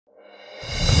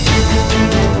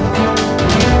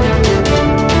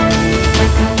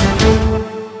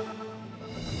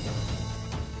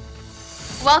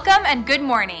Welcome and good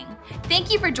morning. Thank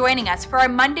you for joining us for our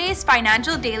Monday's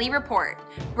Financial Daily Report,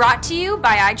 brought to you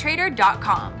by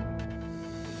ITRADER.com.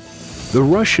 The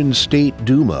Russian State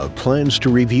Duma plans to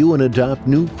review and adopt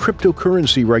new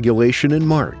cryptocurrency regulation in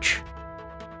March.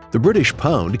 The British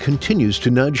pound continues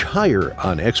to nudge higher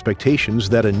on expectations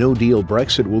that a no-deal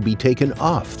Brexit will be taken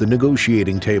off the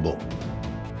negotiating table.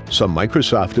 Some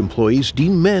Microsoft employees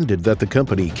demanded that the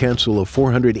company cancel a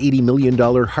 $480 million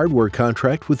hardware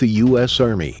contract with the U.S.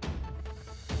 Army.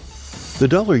 The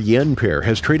dollar-yen pair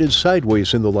has traded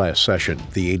sideways in the last session.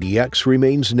 The ADX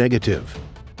remains negative.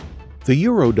 The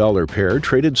euro-dollar pair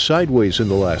traded sideways in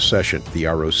the last session. The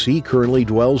ROC currently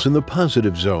dwells in the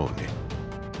positive zone.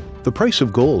 The price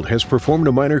of gold has performed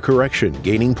a minor correction,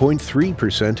 gaining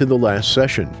 0.3% in the last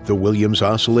session. The Williams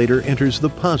oscillator enters the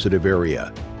positive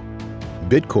area.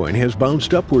 Bitcoin has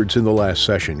bounced upwards in the last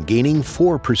session, gaining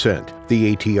 4%.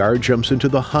 The ATR jumps into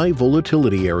the high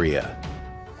volatility area.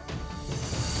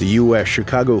 The U.S.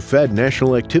 Chicago Fed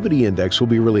National Activity Index will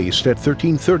be released at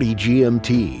 13:30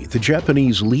 GMT. The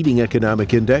Japanese Leading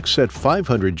Economic Index at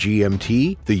 500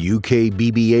 GMT. The UK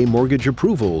BBA mortgage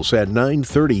approvals at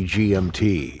 9:30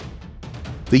 GMT.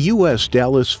 The U.S.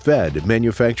 Dallas Fed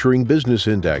Manufacturing Business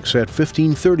Index at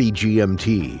 15:30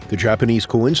 GMT, the Japanese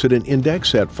Coincident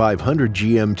Index at 500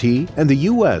 GMT, and the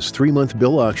U.S. 3-month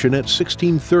bill auction at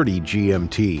 16:30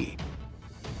 GMT.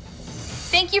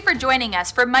 Thank you for joining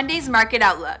us for Monday's Market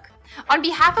Outlook. On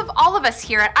behalf of all of us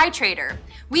here at iTrader,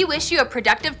 we wish you a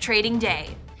productive trading day.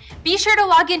 Be sure to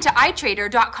log into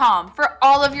ITRADER.com for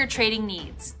all of your trading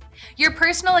needs. Your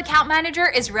personal account manager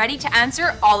is ready to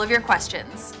answer all of your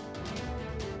questions.